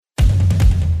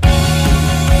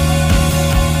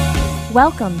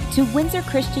Welcome to Windsor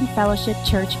Christian Fellowship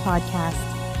Church Podcast.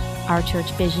 Our church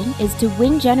vision is to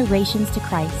win generations to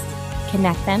Christ,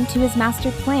 connect them to His master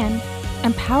plan,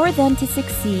 empower them to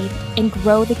succeed, and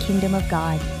grow the kingdom of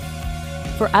God.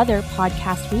 For other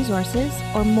podcast resources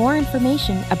or more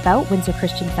information about Windsor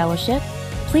Christian Fellowship,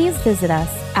 please visit us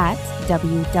at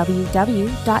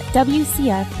www.wcf.ca.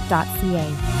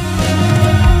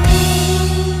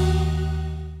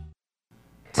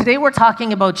 Today we're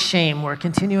talking about shame. We're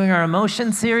continuing our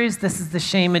emotion series. This is the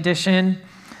shame edition.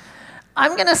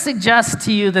 I'm going to suggest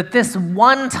to you that this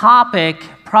one topic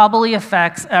probably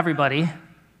affects everybody.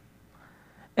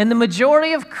 And the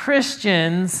majority of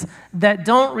Christians that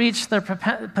don't reach their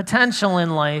potential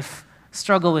in life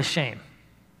struggle with shame.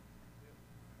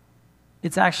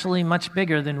 It's actually much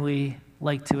bigger than we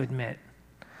like to admit.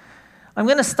 I'm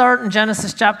going to start in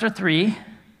Genesis chapter 3.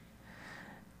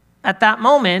 At that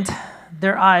moment,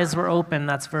 their eyes were open,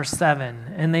 that's verse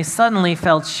 7, and they suddenly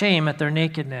felt shame at their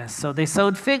nakedness. So they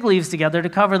sewed fig leaves together to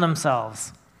cover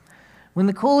themselves. When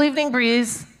the cool evening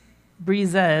breezes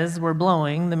were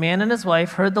blowing, the man and his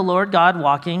wife heard the Lord God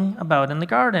walking about in the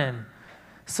garden.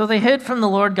 So they hid from the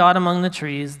Lord God among the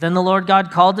trees. Then the Lord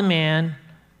God called the man,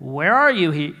 "Where are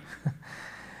you?"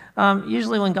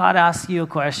 Usually when God asks you a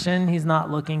question, He's not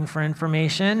looking for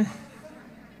information.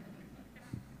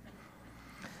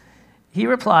 He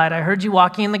replied, "I heard you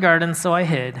walking in the garden, so I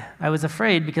hid. I was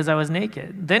afraid because I was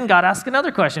naked." Then God asked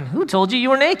another question. "Who told you you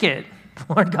were naked?"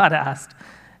 The Lord God asked.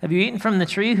 "Have you eaten from the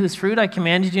tree whose fruit I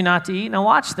commanded you not to eat?" Now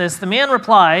watch this. The man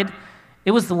replied,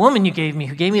 "It was the woman you gave me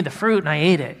who gave me the fruit, and I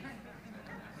ate it."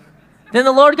 Then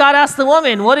the Lord God asked the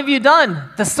woman, "What have you done?"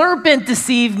 "The serpent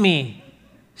deceived me."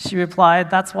 She replied,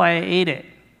 "That's why I ate it."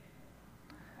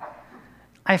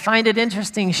 I find it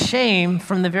interesting. Shame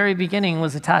from the very beginning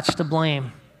was attached to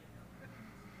blame.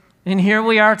 And here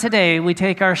we are today. We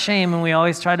take our shame and we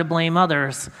always try to blame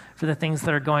others for the things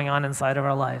that are going on inside of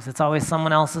our lives. It's always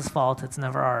someone else's fault. It's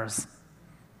never ours.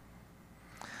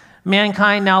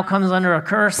 Mankind now comes under a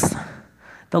curse.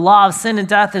 The law of sin and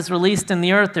death is released in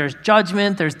the earth. There's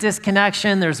judgment, there's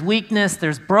disconnection, there's weakness,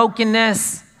 there's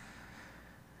brokenness,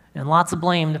 and lots of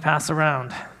blame to pass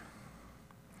around.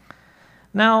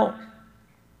 Now,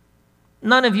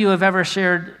 none of you have ever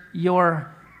shared your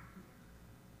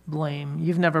blame.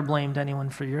 You've never blamed anyone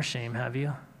for your shame, have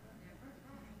you?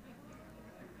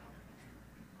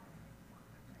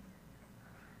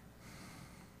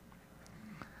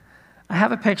 I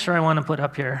have a picture I want to put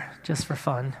up here just for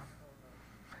fun.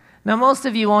 Now, most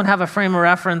of you won't have a frame of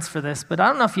reference for this, but I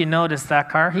don't know if you noticed that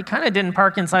car. He kind of didn't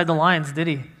park inside the lines, did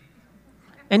he?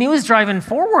 And he was driving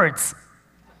forwards.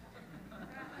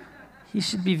 He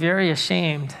should be very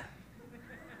ashamed.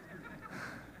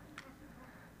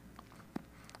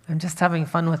 I'm just having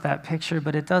fun with that picture,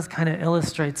 but it does kind of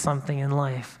illustrate something in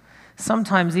life.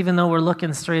 Sometimes, even though we're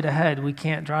looking straight ahead, we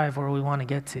can't drive where we want to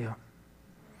get to.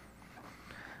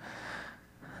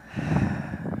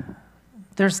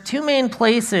 There's two main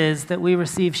places that we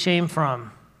receive shame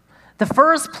from. The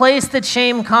first place that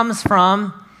shame comes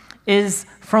from is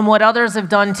from what others have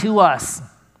done to us.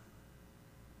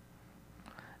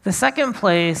 The second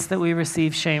place that we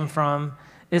receive shame from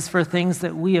is for things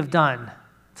that we have done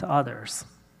to others.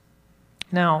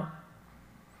 Now,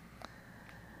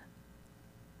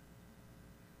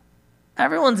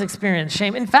 everyone's experienced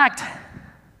shame. In fact,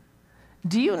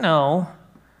 do you know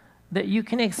that you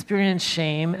can experience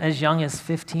shame as young as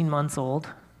 15 months old?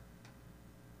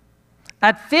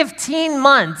 At 15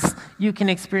 months, you can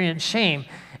experience shame.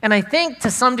 And I think to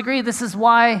some degree, this is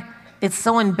why it's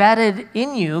so embedded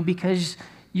in you, because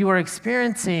you are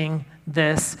experiencing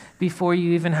this before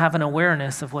you even have an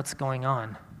awareness of what's going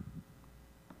on.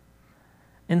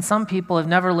 And some people have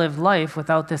never lived life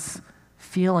without this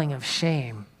feeling of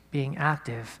shame being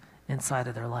active inside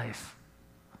of their life.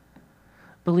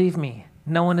 Believe me,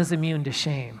 no one is immune to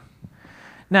shame.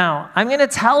 Now, I'm going to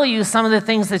tell you some of the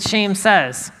things that shame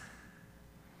says.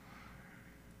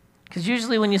 Because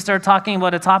usually when you start talking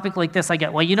about a topic like this, I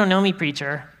get, "Well, you don't know me,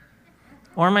 preacher,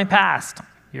 or my past."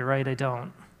 You're right, I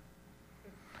don't.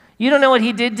 "You don't know what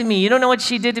he did to me. You don't know what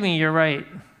she did to me." You're right.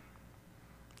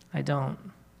 I don't.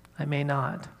 I may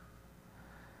not.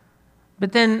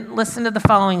 But then listen to the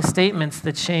following statements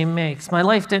that shame makes. "My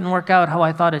life didn't work out how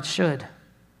I thought it should.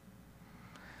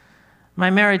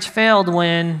 My marriage failed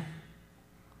when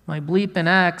my bleeping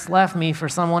ex left me for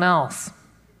someone else.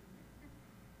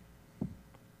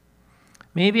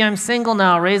 Maybe I'm single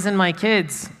now, raising my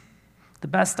kids the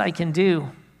best I can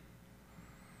do.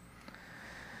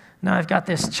 Now I've got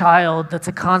this child that's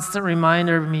a constant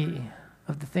reminder of me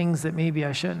of the things that maybe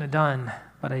I shouldn't have done,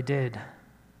 but I did.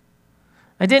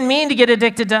 I didn't mean to get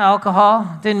addicted to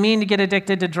alcohol, didn't mean to get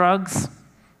addicted to drugs,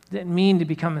 didn't mean to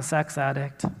become a sex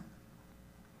addict.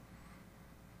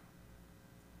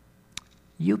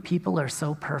 You people are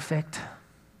so perfect.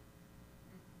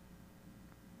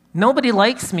 Nobody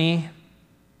likes me.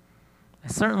 I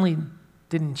certainly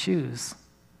didn't choose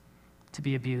to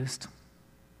be abused.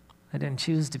 I didn't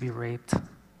choose to be raped.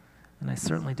 And I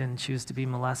certainly didn't choose to be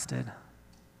molested.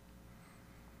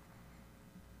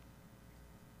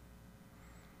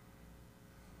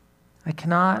 I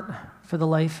cannot, for the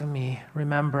life of me,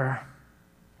 remember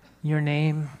your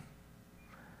name,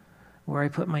 where I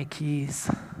put my keys.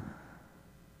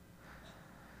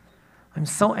 I'm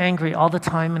so angry all the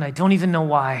time, and I don't even know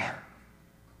why.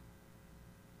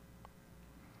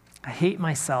 I hate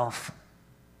myself.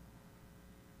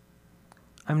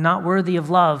 I'm not worthy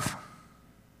of love.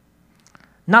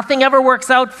 Nothing ever works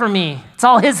out for me. It's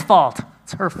all his fault.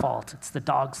 It's her fault. It's the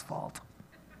dog's fault.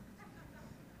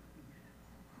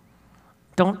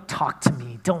 Don't talk to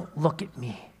me. Don't look at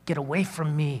me. Get away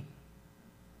from me.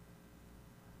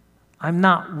 I'm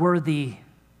not worthy.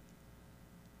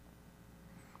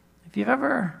 If you've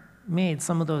ever made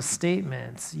some of those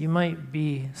statements, you might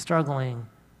be struggling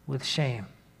with shame.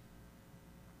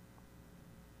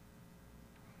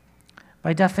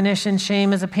 By definition,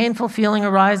 shame is a painful feeling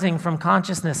arising from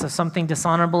consciousness of something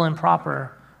dishonorable,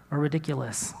 improper, or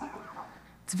ridiculous.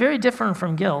 It's very different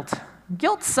from guilt.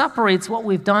 Guilt separates what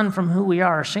we've done from who we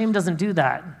are. Shame doesn't do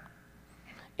that.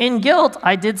 In guilt,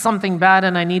 I did something bad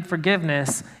and I need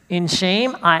forgiveness. In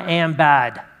shame, I am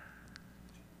bad.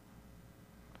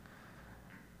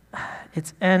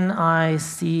 It's NICABM,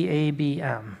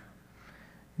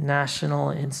 National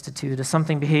Institute of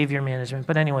Something Behavior Management.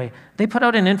 But anyway, they put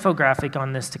out an infographic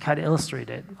on this to kind of illustrate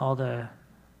it, all the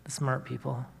smart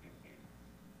people.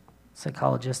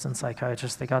 Psychologists and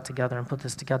psychiatrists, they got together and put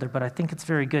this together, but I think it's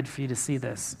very good for you to see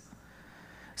this.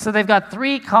 So they've got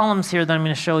 3 columns here that I'm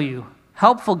going to show you.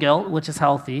 Helpful guilt, which is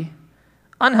healthy,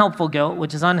 unhelpful guilt,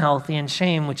 which is unhealthy, and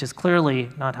shame, which is clearly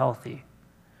not healthy.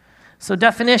 So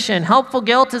definition, helpful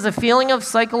guilt is a feeling of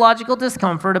psychological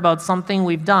discomfort about something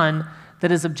we've done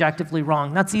that is objectively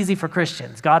wrong. That's easy for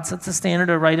Christians. God sets a standard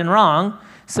of right and wrong,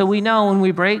 so we know when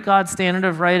we break God's standard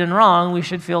of right and wrong, we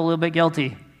should feel a little bit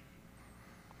guilty.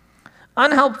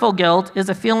 Unhelpful guilt is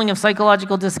a feeling of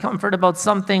psychological discomfort about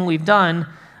something we've done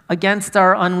against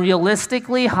our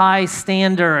unrealistically high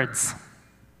standards.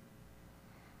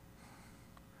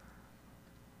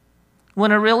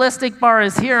 When a realistic bar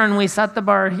is here and we set the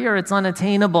bar here, it's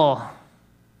unattainable.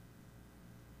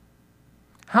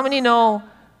 How many know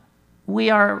we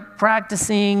are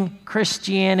practicing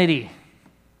Christianity?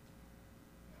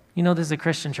 You know this is a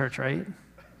Christian church, right?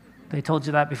 They told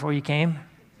you that before you came?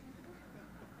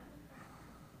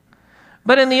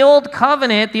 But in the Old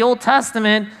Covenant, the Old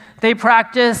Testament, they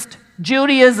practiced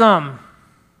Judaism.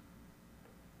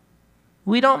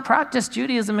 We don't practice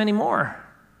Judaism anymore.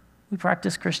 We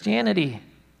practice Christianity.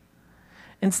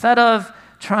 Instead of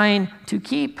trying to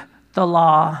keep the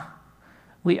law,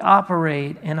 we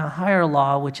operate in a higher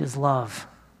law, which is love.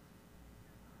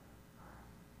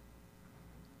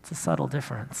 It's a subtle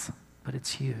difference, but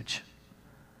it's huge.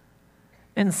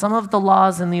 And some of the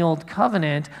laws in the Old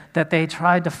Covenant that they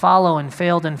tried to follow and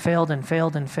failed and failed and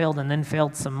failed and failed and then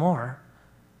failed some more,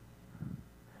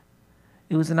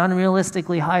 it was an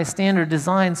unrealistically high standard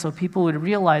designed so people would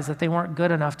realize that they weren't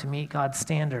good enough to meet God's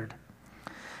standard.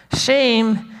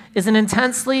 Shame is an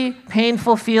intensely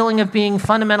painful feeling of being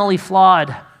fundamentally flawed.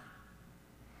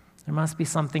 There must be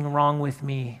something wrong with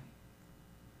me.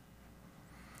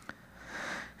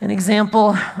 An example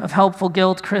of helpful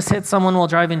guilt, Chris hit someone while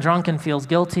driving drunk and feels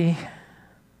guilty.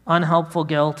 Unhelpful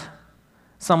guilt,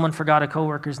 someone forgot a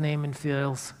coworker's name and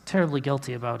feels terribly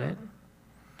guilty about it.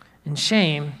 And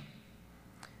shame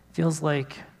feels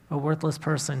like a worthless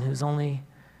person who's only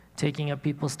taking up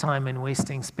people's time and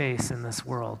wasting space in this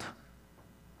world.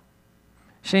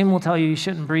 Shame will tell you you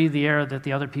shouldn't breathe the air that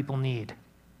the other people need.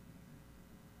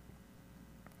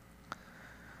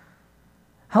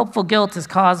 Helpful guilt is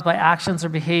caused by actions or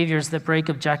behaviors that break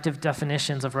objective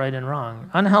definitions of right and wrong.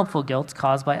 Unhelpful guilt is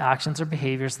caused by actions or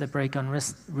behaviors that break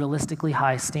unrealistically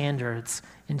high standards.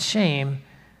 And shame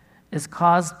is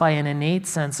caused by an innate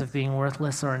sense of being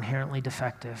worthless or inherently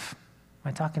defective. Am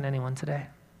I talking to anyone today?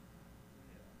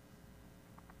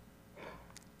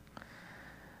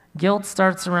 Guilt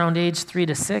starts around age 3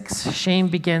 to 6. Shame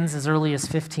begins as early as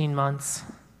 15 months.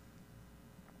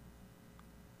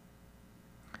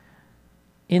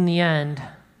 In the end,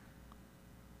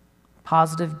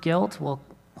 positive guilt will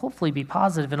hopefully be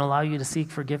positive and allow you to seek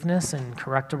forgiveness and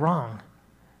correct a wrong.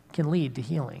 It can lead to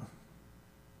healing.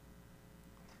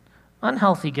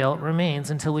 Unhealthy guilt remains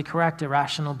until we correct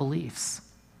irrational beliefs.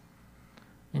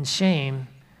 And shame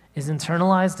is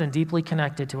internalized and deeply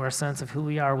connected to our sense of who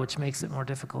we are, which makes it more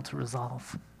difficult to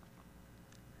resolve.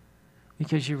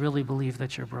 Because you really believe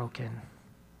that you're broken.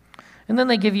 And then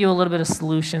they give you a little bit of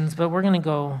solutions, but we're going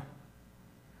to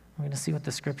see what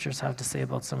the scriptures have to say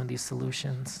about some of these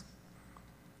solutions.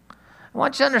 I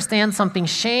want you to understand something.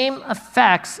 Shame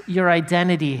affects your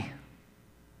identity.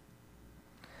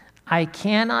 I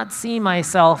cannot see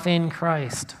myself in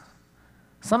Christ.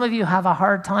 Some of you have a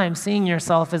hard time seeing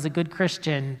yourself as a good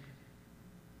Christian.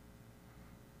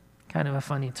 Kind of a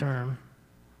funny term,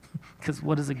 because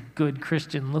what does a good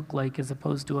Christian look like as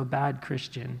opposed to a bad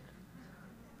Christian?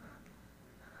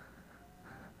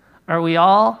 Are we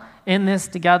all in this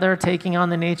together, taking on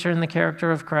the nature and the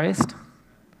character of Christ?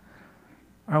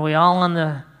 Are we all on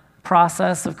the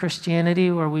process of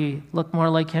Christianity where we look more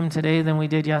like him today than we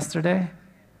did yesterday?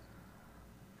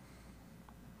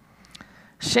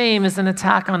 Shame is an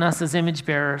attack on us as image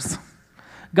bearers.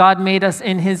 God made us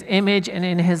in his image and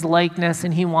in his likeness,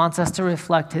 and he wants us to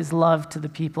reflect his love to the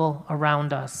people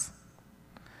around us.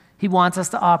 He wants us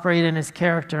to operate in his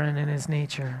character and in his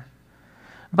nature.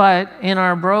 But in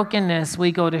our brokenness,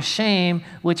 we go to shame,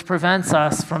 which prevents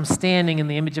us from standing in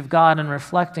the image of God and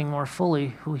reflecting more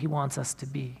fully who he wants us to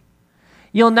be.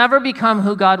 You'll never become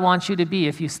who God wants you to be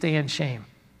if you stay in shame.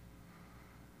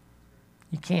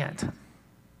 You can't.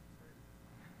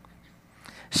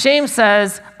 Shame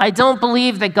says, I don't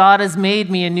believe that God has made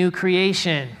me a new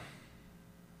creation.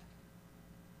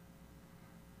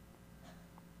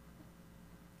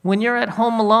 When you're at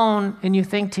home alone and you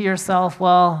think to yourself,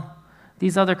 well,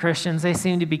 these other Christians, they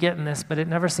seem to be getting this, but it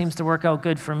never seems to work out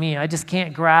good for me. I just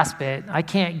can't grasp it. I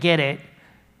can't get it.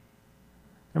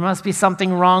 There must be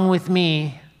something wrong with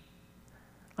me.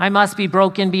 I must be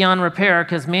broken beyond repair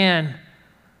because, man,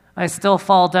 I still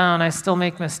fall down. I still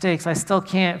make mistakes. I still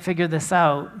can't figure this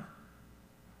out.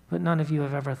 But none of you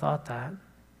have ever thought that.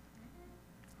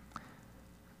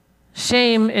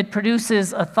 Shame, it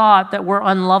produces a thought that we're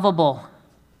unlovable.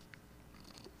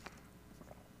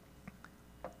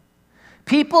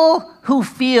 People who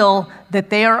feel that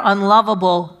they are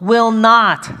unlovable will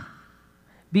not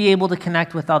be able to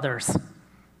connect with others,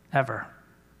 ever.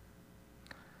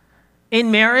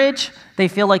 In marriage, they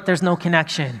feel like there's no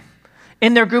connection.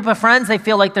 In their group of friends, they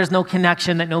feel like there's no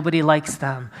connection, that nobody likes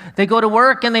them. They go to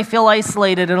work and they feel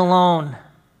isolated and alone.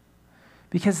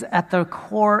 Because at the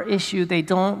core issue, they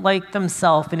don't like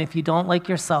themselves, and if you don't like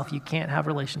yourself, you can't have a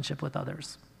relationship with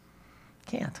others.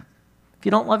 Can't. If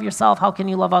you don't love yourself, how can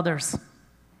you love others?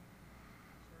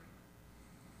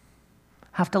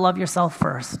 Have to love yourself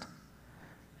first.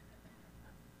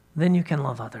 Then you can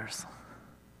love others.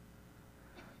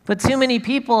 But too many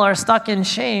people are stuck in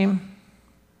shame,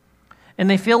 and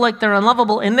they feel like they're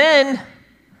unlovable. And then,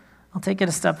 I'll take it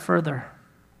a step further.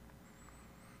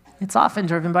 It's often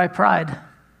driven by pride.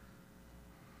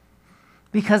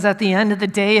 Because at the end of the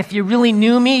day, if you really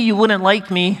knew me, you wouldn't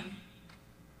like me.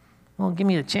 Well, give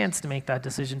me a chance to make that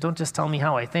decision. Don't just tell me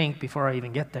how I think before I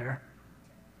even get there.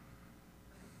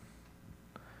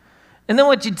 And then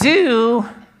what you do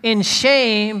in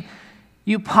shame,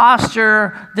 you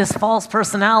posture this false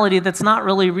personality that's not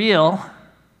really real.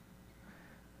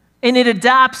 And it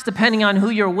adapts depending on who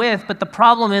you're with, but the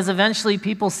problem is eventually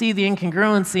people see the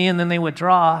incongruency and then they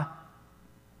withdraw.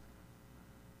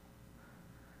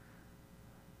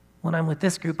 When I'm with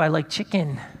this group, I like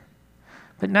chicken.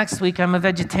 But next week, I'm a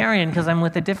vegetarian because I'm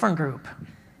with a different group.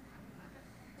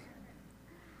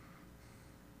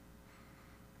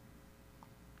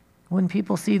 When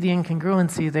people see the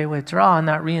incongruency, they withdraw, and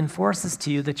that reinforces to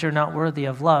you that you're not worthy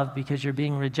of love because you're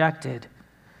being rejected.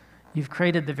 You've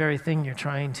created the very thing you're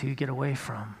trying to get away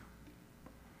from.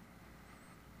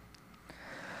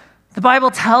 The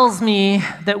Bible tells me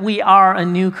that we are a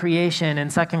new creation in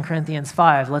 2 Corinthians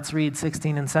 5. Let's read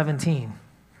 16 and 17.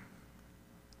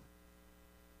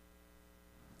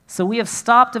 So we have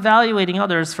stopped evaluating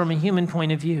others from a human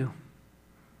point of view.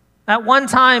 At one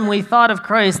time, we thought of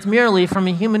Christ merely from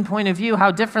a human point of view,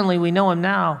 how differently we know him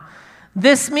now.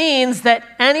 This means that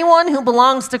anyone who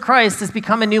belongs to Christ has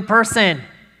become a new person.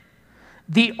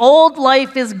 The old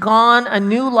life is gone, a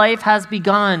new life has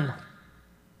begun.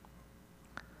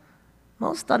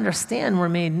 Most understand we're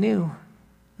made new,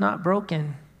 not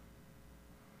broken.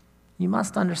 You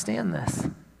must understand this.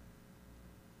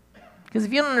 Because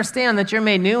if you don't understand that you're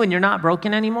made new and you're not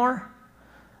broken anymore,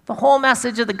 the whole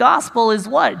message of the gospel is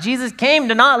what? Jesus came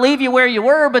to not leave you where you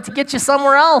were, but to get you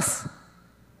somewhere else.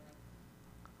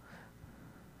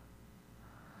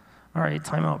 All right,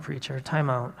 time out, preacher, time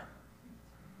out.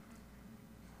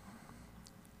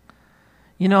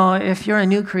 You know, if you're a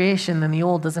new creation, then the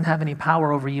old doesn't have any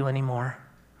power over you anymore.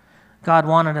 God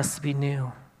wanted us to be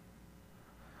new.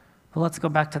 But let's go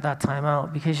back to that time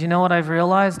out, because you know what I've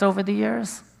realized over the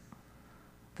years?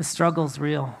 The struggle's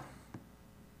real.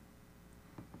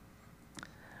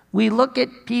 We look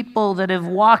at people that have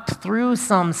walked through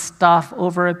some stuff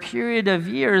over a period of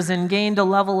years and gained a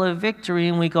level of victory,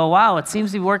 and we go, wow, it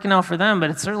seems to be working out for them, but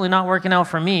it's certainly not working out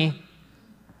for me.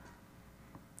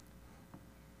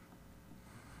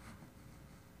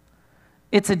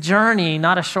 It's a journey,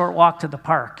 not a short walk to the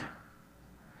park.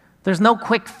 There's no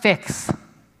quick fix.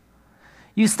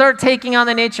 You start taking on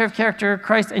the nature of character of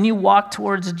Christ, and you walk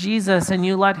towards Jesus, and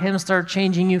you let him start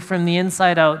changing you from the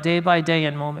inside out, day by day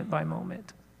and moment by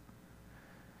moment.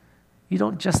 You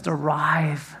don't just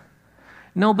arrive.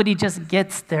 Nobody just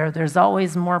gets there. There's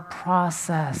always more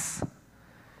process.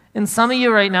 And some of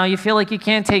you right now, you feel like you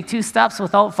can't take 2 steps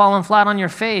without falling flat on your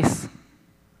face.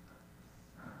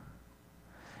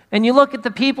 And you look at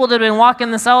the people that have been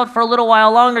walking this out for a little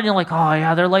while longer, and you're like, oh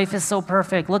yeah, their life is so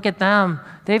perfect. Look at them.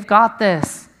 They've got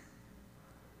this.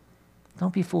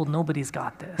 Don't be fooled. Nobody's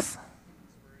got this.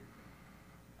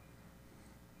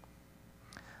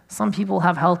 Some people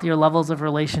have healthier levels of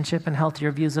relationship and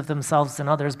healthier views of themselves than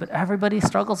others, but everybody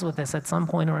struggles with this at some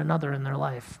point or another in their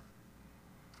life.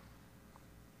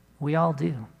 We all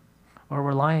do, or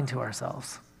we're lying to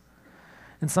ourselves.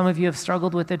 And some of you have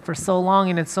struggled with it for so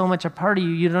long, and it's so much a part of you,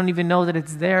 you don't even know that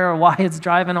it's there, or why it's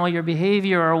driving all your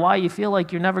behavior, or why you feel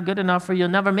like you're never good enough or you'll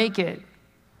never make it.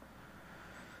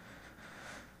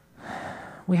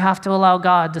 We have to allow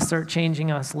God to start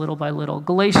changing us little by little.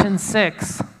 Galatians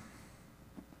 6,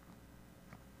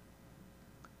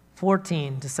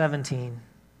 14 to 17.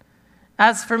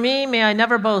 As for me, may I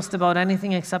never boast about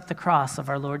anything except the cross of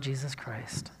our Lord Jesus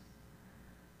Christ.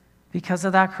 Because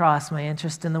of that cross, my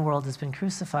interest in the world has been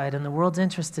crucified, and the world's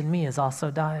interest in me has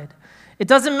also died. It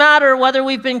doesn't matter whether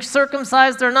we've been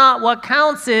circumcised or not. What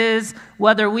counts is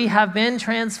whether we have been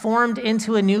transformed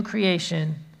into a new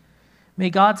creation. May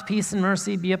God's peace and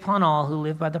mercy be upon all who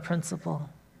live by the principle.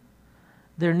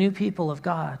 They're new people of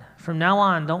God. From now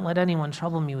on, don't let anyone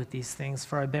trouble me with these things,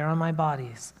 for I bear on my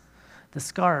bodies the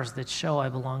scars that show I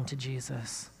belong to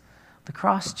Jesus. The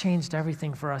cross changed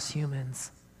everything for us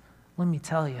humans. Let me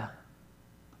tell you.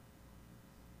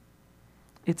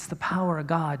 It's the power of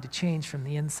God to change from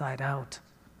the inside out.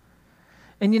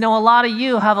 And you know, a lot of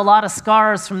you have a lot of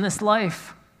scars from this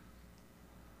life.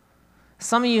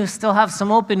 Some of you still have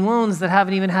some open wounds that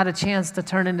haven't even had a chance to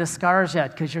turn into scars yet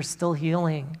because you're still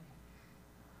healing.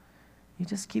 You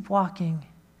just keep walking.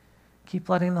 Keep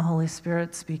letting the Holy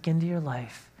Spirit speak into your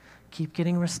life. Keep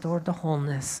getting restored to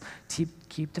wholeness.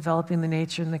 Keep developing the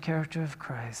nature and the character of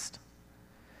Christ.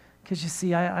 Because you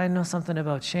see, I know something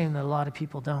about shame that a lot of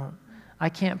people don't. I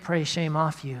can't pray shame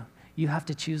off you. You have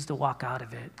to choose to walk out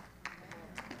of it.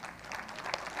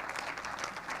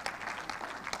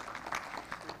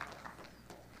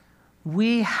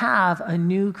 We have a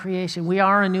new creation. We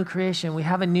are a new creation. We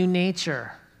have a new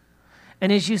nature.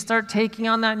 And as you start taking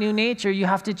on that new nature, you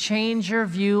have to change your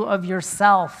view of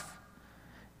yourself.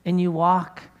 And you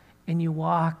walk, and you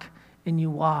walk, and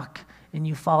you walk. And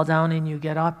you fall down and you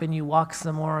get up and you walk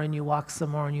some more and you walk some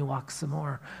more and you walk some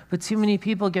more. But too many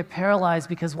people get paralyzed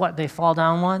because what? They fall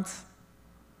down once?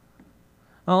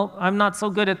 Oh, I'm not so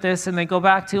good at this, and they go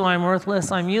back to I'm worthless,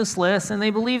 I'm useless, and they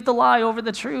believe the lie over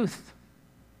the truth.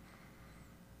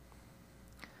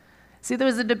 See, there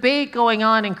was a debate going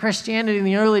on in Christianity in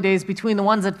the early days between the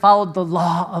ones that followed the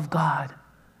law of God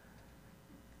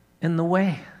and the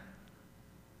way.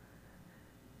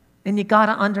 And you got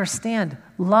to understand,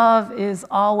 love is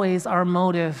always our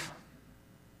motive.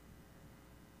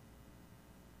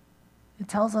 It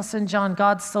tells us in John,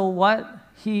 God so what?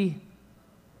 He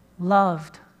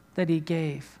loved that he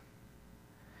gave.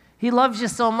 He loves you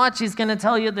so much, he's going to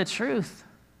tell you the truth.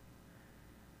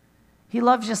 He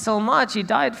loves you so much, he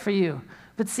died for you.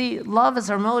 But see, love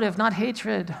is our motive, not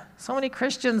hatred. So many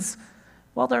Christians,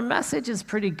 well, their message is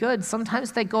pretty good.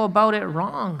 Sometimes they go about it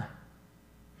wrong.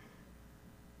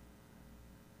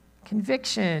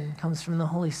 Conviction comes from the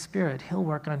Holy Spirit. He'll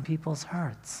work on people's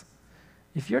hearts.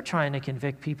 If you're trying to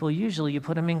convict people, usually you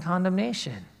put them in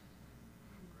condemnation,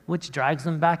 which drags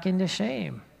them back into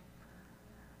shame.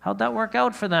 How'd that work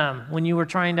out for them when you were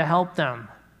trying to help them?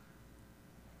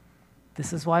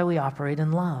 This is why we operate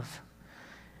in love.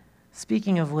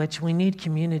 Speaking of which, we need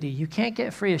community. You can't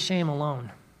get free of shame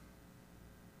alone.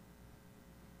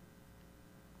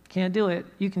 Can't do it.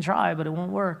 You can try, but it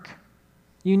won't work.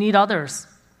 You need others.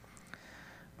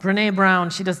 Brené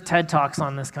Brown, she does TED Talks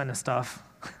on this kind of stuff.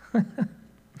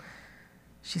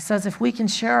 She says, if we can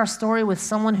share our story with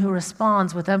someone who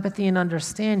responds with empathy and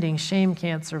understanding, shame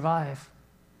can't survive.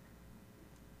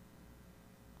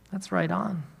 That's right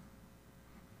on.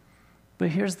 But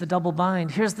here's the double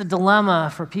bind. Here's the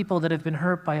dilemma for people that have been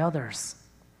hurt by others.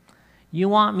 You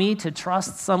want me to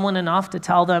trust someone enough to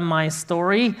tell them my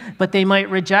story, but they might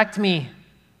reject me.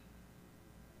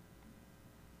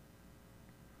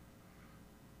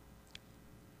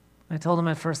 I told them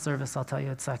at first service, I'll tell you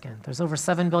at second. There's over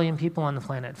 7 billion people on the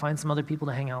planet. Find some other people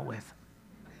to hang out with.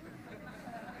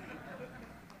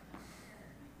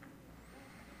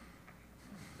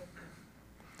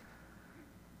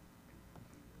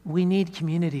 We need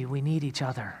community. We need each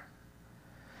other.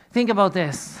 Think about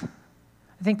this.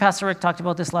 I think Pastor Rick talked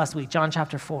about this last week, John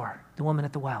chapter 4, the woman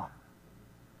at the well.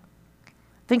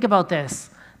 Think about this.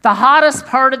 The hottest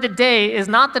part of the day is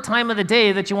not the time of the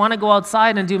day that you want to go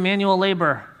outside and do manual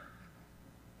labor.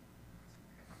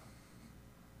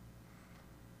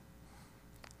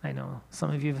 I know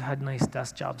some of you have had nice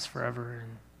desk jobs forever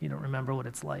and you don't remember what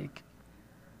it's like.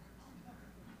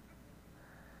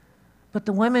 But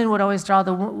the women would always draw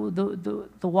the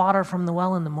water from the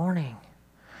well in the morning.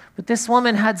 But this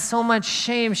woman had so much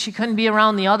shame, she couldn't be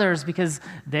around the others because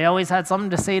they always had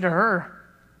something to say to her.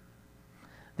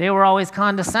 They were always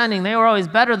condescending. They were always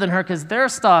better than her because their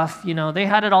stuff, they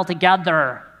had it all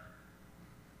together.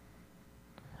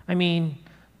 I mean,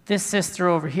 this sister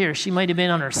over here, she might have been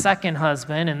on her second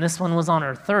husband, and this one was on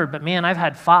her third, but man, I've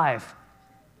had 5.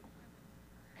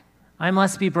 I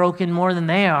must be broken more than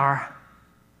they are.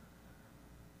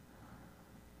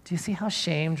 Do you see how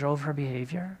shame drove her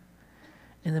behavior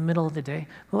in the middle of the day?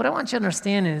 But what I want you to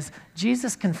understand is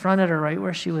Jesus confronted her right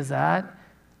where she was at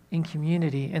in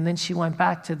community, and then she went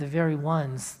back to the very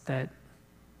ones that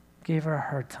gave her a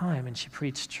hard time, and she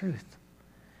preached truth.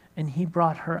 And he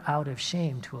brought her out of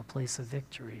shame to a place of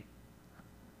victory.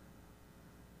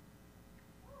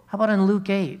 How about in Luke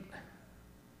 8?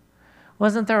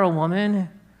 Wasn't there a woman,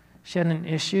 she had an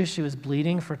issue, she was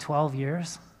bleeding for 12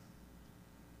 years?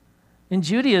 In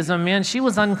Judaism, man, she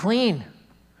was unclean.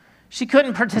 She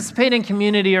couldn't participate in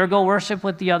community or go worship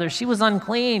with the others. She was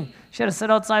unclean. She had to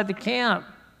sit outside the camp.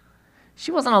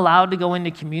 She wasn't allowed to go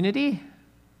into community.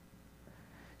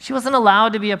 She wasn't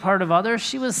allowed to be a part of others.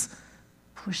 She was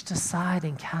pushed aside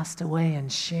and cast away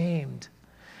and shamed.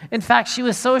 In fact, she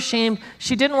was so ashamed,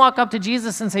 she didn't walk up to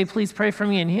Jesus and say, please pray for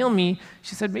me and heal me.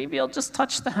 She said, maybe I'll just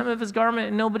touch the hem of his garment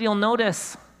and nobody will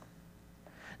notice.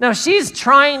 Now, she's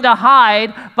trying to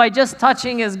hide by just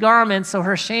touching his garment so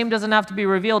her shame doesn't have to be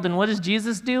revealed. And what does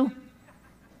Jesus do?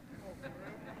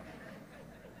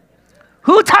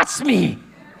 Who touched me?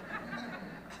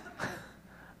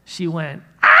 She went,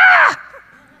 ah!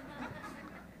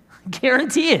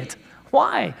 Guarantee it.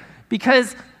 Why?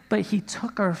 But he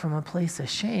took her from a place of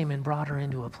shame and brought her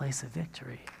into a place of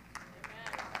victory.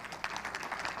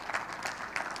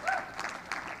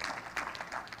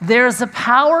 There's a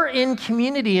power in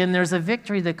community, and there's a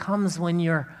victory that comes when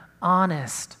you're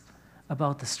honest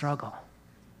about the struggle.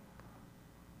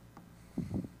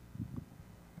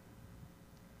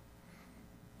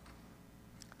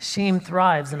 Shame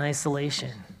thrives in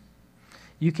isolation.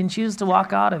 You can choose to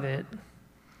walk out of it,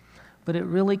 but it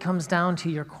really comes down to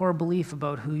your core belief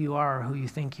about who you are or who you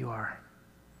think you are.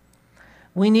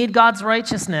 We need God's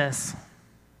righteousness.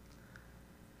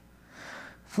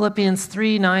 Philippians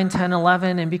 3, 9, 10,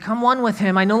 11, and become one with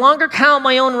him. I no longer count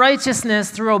my own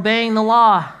righteousness through obeying the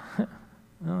law.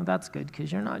 No, that's good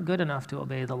because you're not good enough to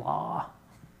obey the law.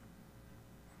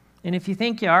 And if you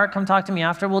think you are, come talk to me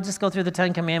after. We'll just go through the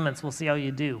 10 Commandments. We'll see how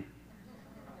you do.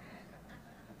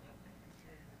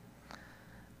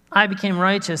 I became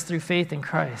righteous through faith in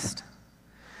Christ.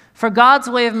 For God's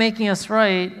way of making us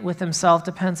right with himself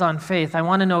depends on faith. I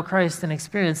want to know Christ and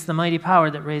experience the mighty power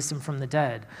that raised him from the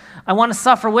dead. I want to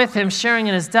suffer with him, sharing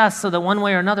in his death, so that one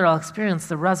way or another I'll experience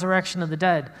the resurrection of the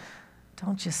dead.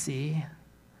 Don't you see?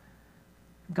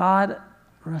 God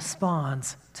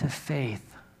responds to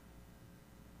faith.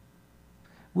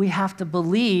 We have to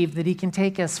believe that he can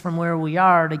take us from where we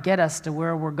are to get us to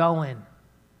where we're going.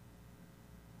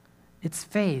 It's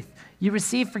faith. You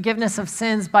receive forgiveness of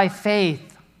sins by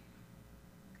faith.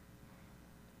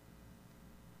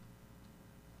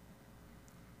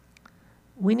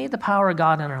 We need the power of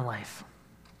God in our life.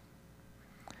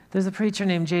 There's a preacher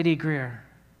named J.D. Greer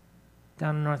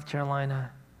down in North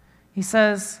Carolina. He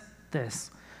says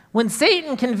this: when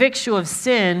Satan convicts you of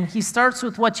sin, he starts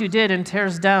with what you did and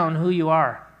tears down who you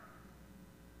are.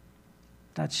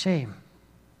 That's shame.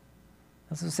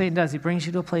 That's what Satan does. He brings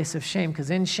you to a place of shame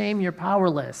because in shame you're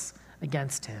powerless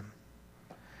against him.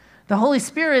 The Holy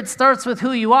Spirit starts with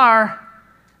who you are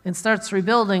and starts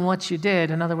rebuilding what you did.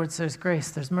 In other words, there's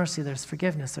grace, there's mercy, there's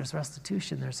forgiveness, there's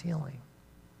restitution, there's healing.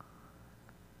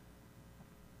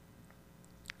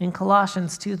 In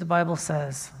Colossians 2, the Bible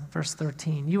says, verse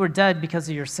 13, you were dead because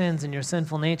of your sins, and your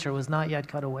sinful nature was not yet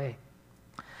cut away.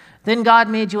 Then God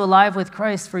made you alive with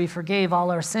Christ, for he forgave all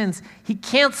our sins. He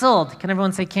canceled, can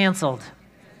everyone say canceled?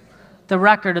 The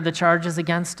record of the charges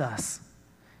against us.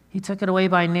 He took it away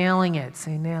by nailing it.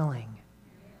 Say nailing.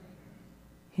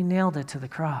 He nailed it to the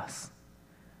cross.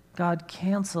 God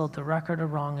canceled the record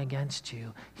of wrong against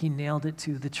you. He nailed it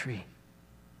to the tree.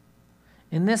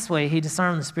 In this way, he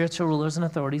disarmed the spiritual rulers and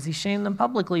authorities. He shamed them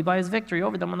publicly by his victory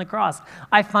over them on the cross.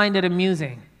 I find it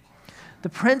amusing. The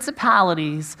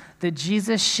principalities that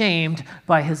Jesus shamed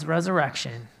by his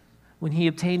resurrection, when he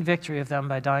obtained victory of them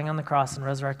by dying on the cross and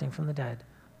resurrecting from the dead,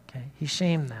 okay, he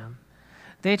shamed them.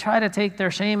 They try to take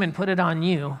their shame and put it on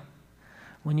you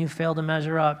when you fail to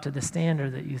measure up to the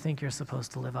standard that you think you're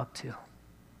supposed to live up to.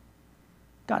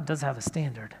 God does have a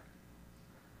standard.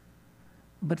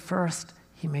 But first,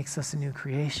 he makes us a new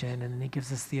creation, and then he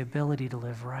gives us the ability to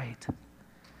live right.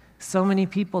 So many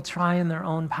people try in their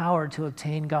own power to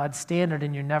obtain God's standard,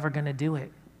 and you're never going to do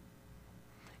it.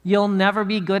 You'll never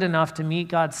be good enough to meet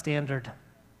God's standard.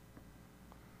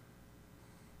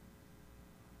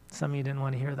 Some of you didn't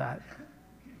want to hear that,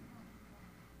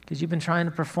 because you've been trying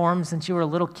to perform since you were a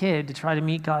little kid to try to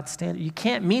meet God's standard. You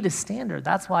can't meet his standard.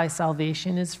 That's why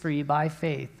salvation is free by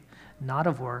faith, not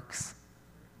of works.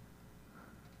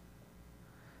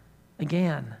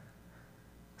 Again,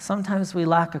 sometimes we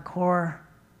lack a core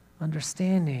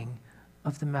understanding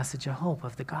of the message of hope,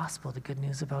 of the gospel, the good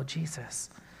news about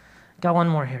Jesus. Got one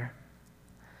more here.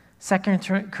 2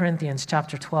 Corinthians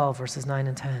chapter 12, verses 9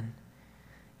 and 10.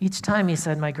 Each time he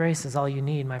said, my grace is all you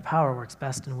need. My power works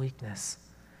best in weakness.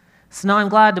 So now I'm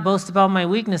glad to boast about my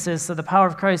weaknesses so the power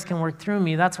of Christ can work through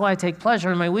me. That's why I take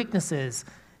pleasure in my weaknesses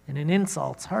and in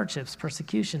insults, hardships,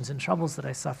 persecutions, and troubles that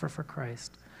I suffer for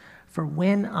Christ. For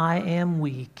when I am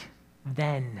weak,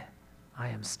 then I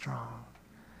am strong.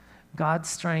 God's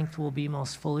strength will be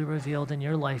most fully revealed in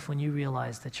your life when you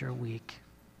realize that you're weak.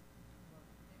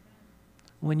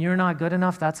 When you're not good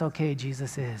enough, that's okay,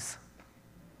 Jesus is.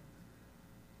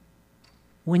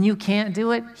 When you can't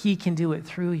do it, he can do it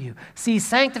through you. See,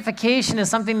 sanctification is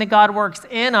something that God works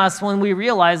in us when we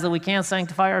realize that we can't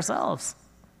sanctify ourselves.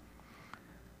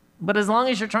 But as long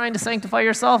as you're trying to sanctify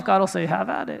yourself, God will say, have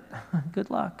at it. Good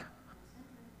luck.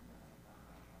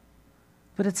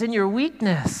 But it's in your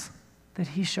weakness that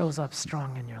he shows up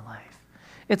strong in your life.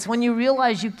 It's when you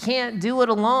realize you can't do it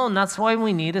alone. That's why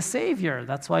we need a Savior.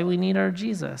 That's why we need our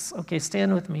Jesus. Okay,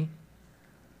 stand with me.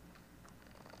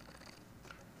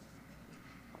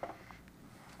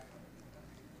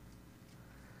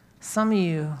 Some of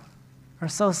you are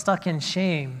so stuck in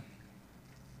shame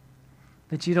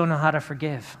that you don't know how to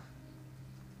forgive.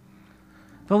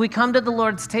 But we come to the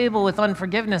Lord's table with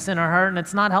unforgiveness in our heart, and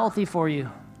it's not healthy for you.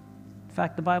 In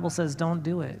fact, the Bible says don't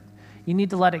do it. You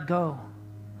need to let it go.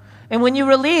 And when you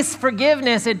release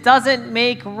forgiveness, it doesn't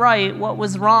make right what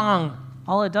was wrong.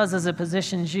 All it does is it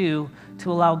positions you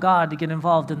to allow God to get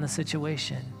involved in the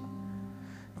situation.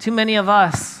 Too many of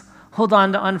us hold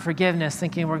on to unforgiveness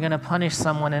thinking we're going to punish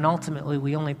someone, and ultimately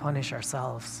we only punish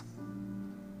ourselves.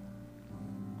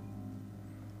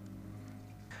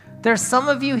 There's some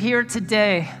of you here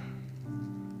today,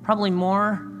 probably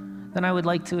more than I would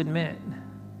like to admit.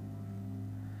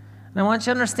 And I want you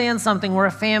to understand something. We're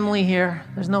a family here.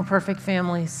 There's no perfect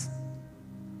families.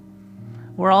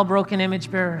 We're all broken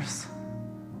image bearers.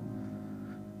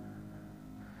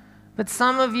 But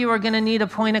some of you are going to need a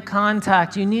point of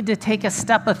contact. You need to take a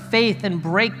step of faith and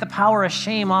break the power of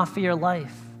shame off of your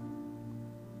life.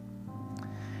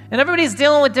 And everybody's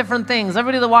dealing with different things.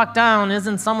 Everybody that walked down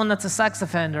isn't someone that's a sex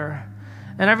offender.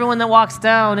 And everyone that walks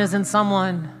down isn't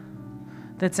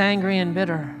someone that's angry and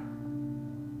bitter.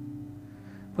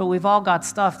 But we've all got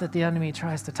stuff that the enemy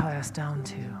tries to tie us down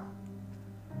to.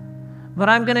 But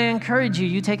I'm going to encourage you,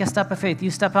 you take a step of faith.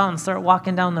 You step out and start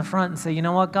walking down the front and say, you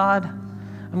know what, God?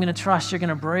 I'm going to trust you're going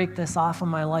to break this off of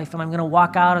my life, and I'm going to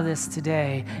walk out of this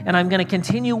today, and I'm going to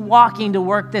continue walking to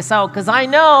work this out, because I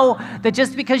know that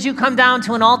just because you come down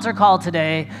to an altar call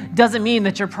today doesn't mean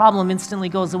that your problem instantly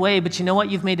goes away, but you know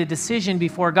what? You've made a decision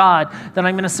before God that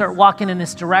I'm going to start walking in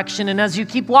this direction, and as you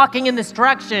keep walking in this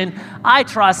direction, I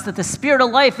trust that the Spirit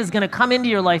of life is going to come into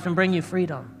your life and bring you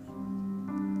freedom.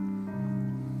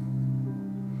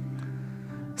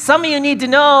 Some of you need to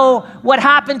know what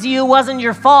happened to you wasn't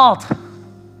your fault.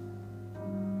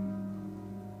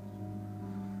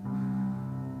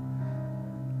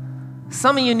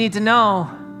 Some of you need to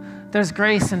know there's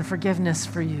grace and forgiveness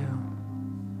for you.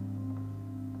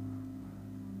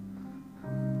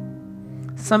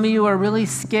 Some of you are really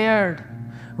scared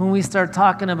when we start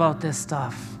talking about this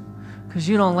stuff because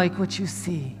you don't like what you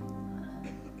see.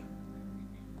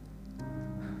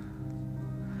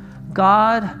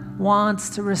 God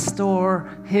wants to restore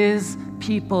his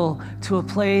people to a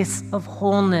place of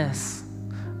wholeness,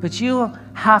 but you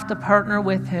have to partner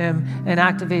with him and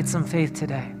activate some faith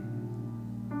today.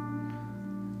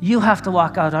 You have to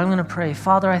walk out. I'm going to pray.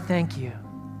 Father, I thank you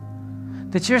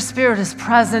that your Spirit is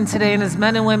present today, and as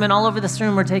men and women all over this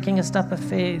room are taking a step of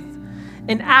faith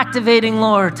and activating,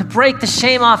 Lord, to break the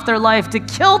shame off their life, to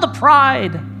kill the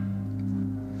pride.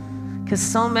 Because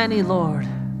so many, Lord,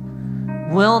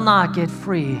 will not get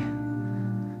free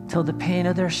till the pain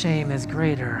of their shame is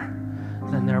greater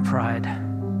than their pride.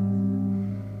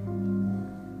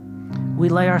 We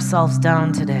lay ourselves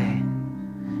down today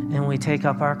and we take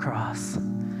up our cross.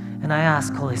 And I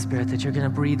ask, Holy Spirit, that you're going to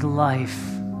breathe life,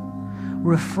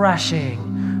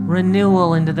 refreshing,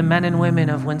 renewal into the men and women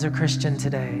of Windsor Christian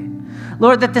today.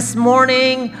 Lord, that this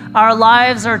morning our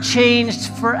lives are changed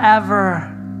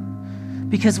forever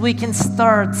because we can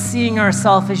start seeing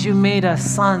ourselves as you made us,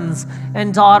 sons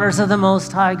and daughters of the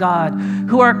Most High God,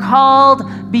 who are called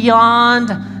beyond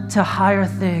to higher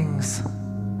things.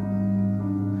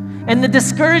 And the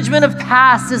discouragement of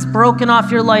past is broken off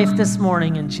your life this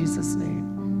morning in Jesus' name.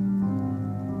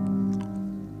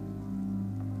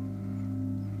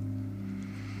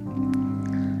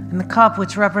 And the cup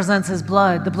which represents his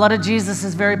blood, the blood of Jesus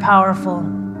is very powerful.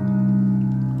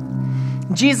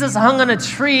 Jesus hung on a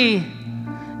tree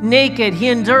naked. He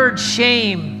endured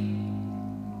shame.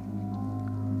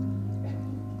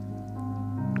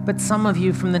 But some of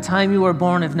you from the time you were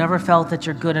born have never felt that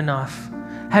you're good enough,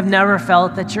 have never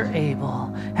felt that you're able,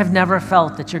 have never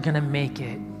felt that you're going to make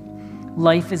it.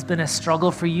 Life has been a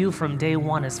struggle for you from day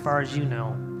one as far as you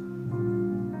know.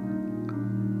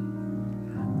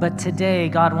 But today,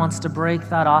 God wants to break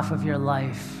that off of your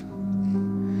life.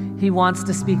 He wants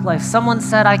to speak life. Someone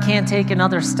said, I can't take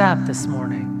another step this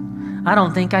morning. I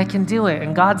don't think I can do it.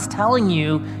 And God's telling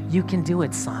you, you can do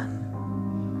it,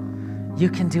 son. You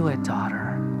can do it,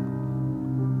 daughter.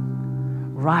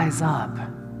 Rise up.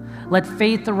 Let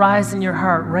faith arise in your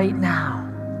heart right now.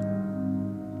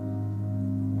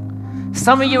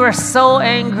 Some of you are so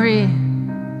angry,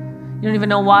 you don't even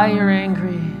know why you're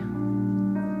angry.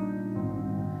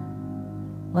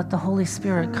 Let the Holy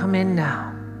Spirit come in now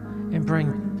and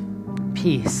bring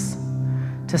peace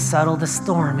to settle the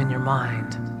storm in your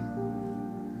mind.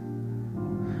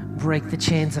 Break the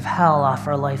chains of hell off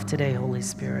our life today, Holy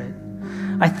Spirit.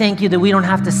 I thank you that we don't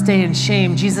have to stay in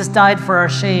shame. Jesus died for our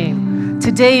shame.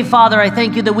 Today, Father, I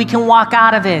thank you that we can walk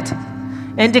out of it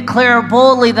and declare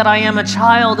boldly that I am a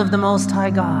child of the Most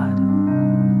High God.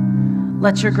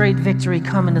 Let your great victory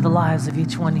come into the lives of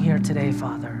each one here today,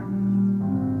 Father.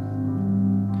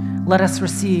 Let us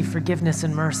receive forgiveness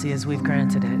and mercy as we've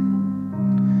granted it.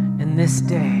 And this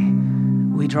day,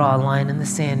 we draw a line in the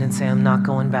sand and say, I'm not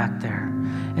going back there.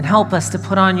 And help us to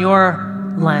put on your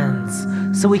lens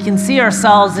so we can see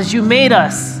ourselves as you made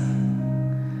us,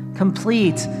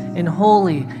 complete and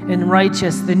holy and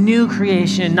righteous, the new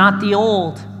creation, not the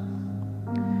old.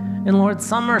 And Lord,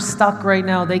 some are stuck right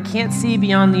now. They can't see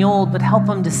beyond the old, but help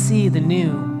them to see the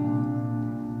new.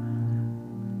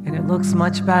 And it looks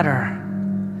much better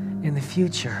in the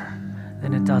future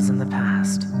than it does in the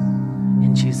past.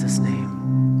 In Jesus' name.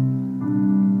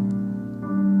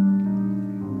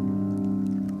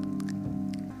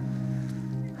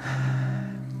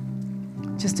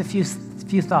 Just a few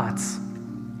thoughts.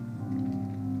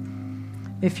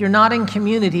 If you're not in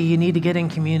community, you need to get in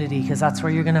community because that's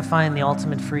where you're going to find the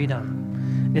ultimate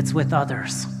freedom. It's with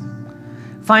others.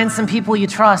 Find some people you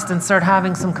trust and start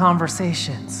having some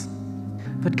conversations.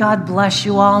 But God bless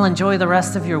you all. Enjoy the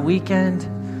rest of your weekend.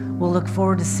 We'll look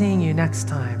forward to seeing you next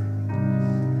time.